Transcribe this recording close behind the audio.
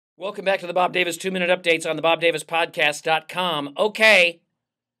Welcome back to the Bob Davis 2-minute updates on the BobDavisPodcast.com. Okay,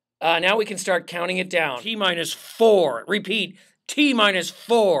 now we can start counting it down. T-4. Repeat,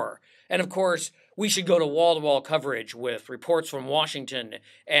 T-4. And of course, we should go to wall-to-wall coverage with reports from Washington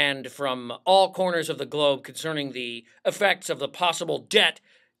and from all corners of the globe concerning the effects of the possible debt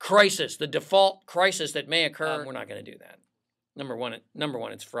crisis, the default crisis that may occur. We're not going to do that. Number one,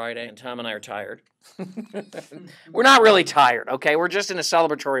 it's Friday, and Tom and I are tired. We're not really tired, okay? We're just in a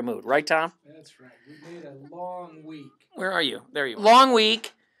celebratory mood. Right, Tom? That's right. We made a long week. Where are you? There you are. Long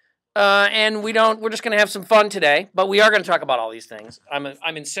week, and we're just going to have some fun today, but we are going to talk about all these things.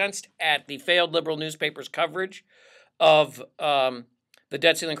 I'm incensed at the failed liberal newspapers' coverage of the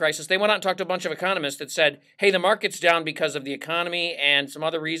debt ceiling crisis. They went out and talked to a bunch of economists that said, hey, the market's down because of the economy and some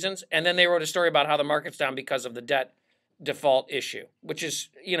other reasons, and then they wrote a story about how the market's down because of the debt default issue, which is,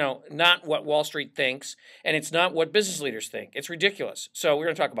 not what Wall Street thinks, and it's not what business leaders think. It's ridiculous. So we're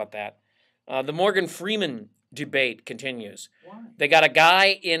going to talk about that. The Morgan Freeman debate continues. Why? They got a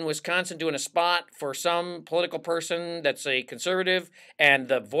guy in Wisconsin doing a spot for some political person that's a conservative, and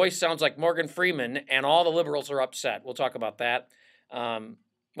the voice sounds like Morgan Freeman, and all the liberals are upset. We'll talk about that.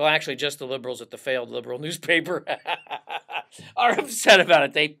 Well, actually, just the liberals at the failed liberal newspaper are upset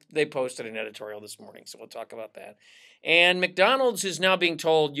about it. They posted an editorial this morning, so we'll talk about that. And McDonald's is now being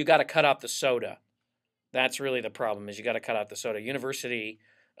told you got to cut out the soda. That's really the problem, is you got to cut out the soda. University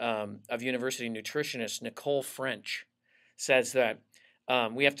nutritionist Nicole French says that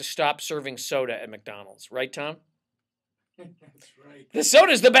we have to stop serving soda at McDonald's. Right, Tom? That's right. The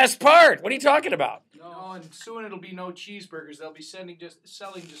soda's the best part. What are you talking about? No, and soon it'll be no cheeseburgers. They'll be selling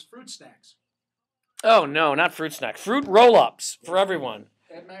just fruit snacks. Oh, no, not fruit snacks. Fruit roll-ups for everyone.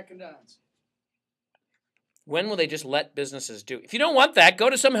 At Mac and Don's. When will they just let businesses do? If you don't want that, go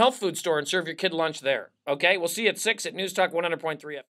to some health food store and serve your kid lunch there. Okay? We'll see you at 6 at News Talk 100.3 FM.